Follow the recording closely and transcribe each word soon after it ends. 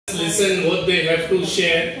listen what they have to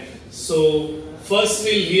share. So first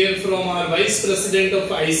we'll hear from our Vice President of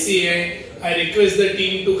ICAI. I request the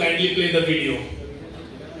team to kindly play the video.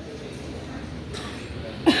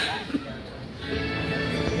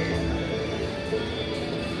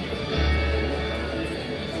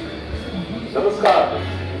 Namaskar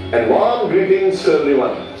and warm greetings to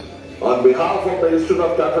everyone. On behalf of the Institute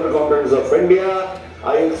of Chartered Accountants of India,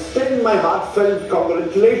 I extend my heartfelt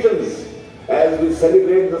congratulations as we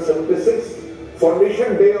celebrate the 76th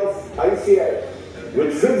Foundation Day of ICAI,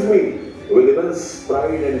 which fills me with immense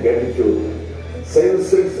pride and gratitude.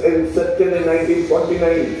 Since its inception in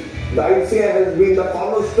 1949, the ICAI has been the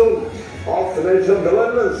cornerstone of financial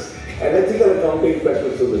governance and ethical accounting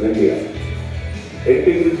practices in India.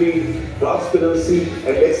 Integrity, transparency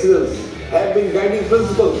and excellence have been guiding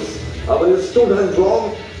principles. Our institute has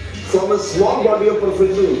grown from a small body of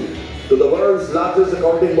professionals to the world's largest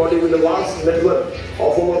accounting body with a vast network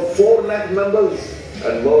of over 4 lakh members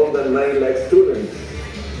and more than 9 lakh students.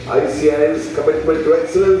 ICAI's commitment to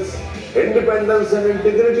excellence, independence and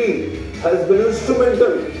integrity has been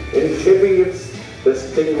instrumental in shaping its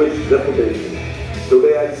distinguished reputation.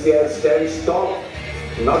 Today ICAI stands tall,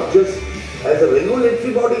 not just as a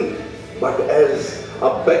regulatory body, but as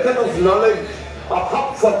a beacon of knowledge, a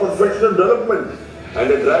hub for professional development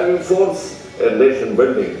and a driving force in nation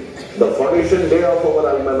building. The Foundation Day of our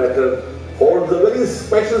alma mater holds a very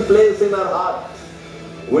special place in our heart.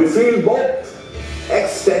 We feel both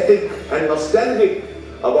ecstatic and nostalgic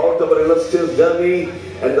about our illustrious journey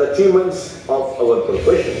and the achievements of our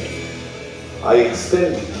profession. I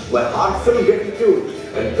extend my heartfelt gratitude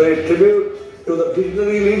and pay tribute to the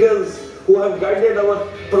visionary leaders who have guided our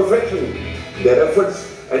profession. Their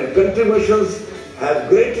efforts and contributions have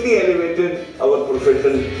greatly elevated our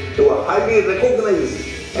profession to a highly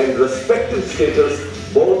recognized and respected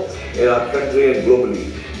status both in our country and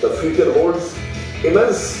globally. The future holds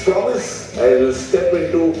immense promise as we step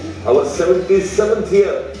into our 77th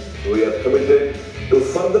year. We are committed to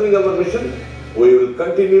furthering our mission. We will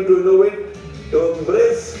continue to innovate, to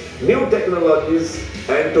embrace new technologies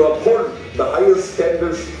and to uphold the highest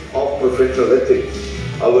standards of professional ethics.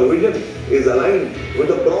 Our vision is aligned with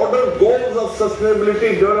the broader goals of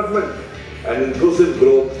sustainability development and inclusive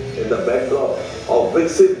growth in the backdrop of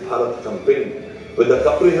Viksit Bharat campaign. With a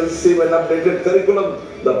comprehensive and updated curriculum,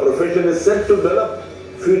 the profession is set to develop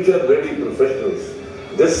future-ready professionals.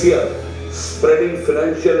 This year, spreading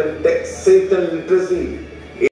financial and taxation literacy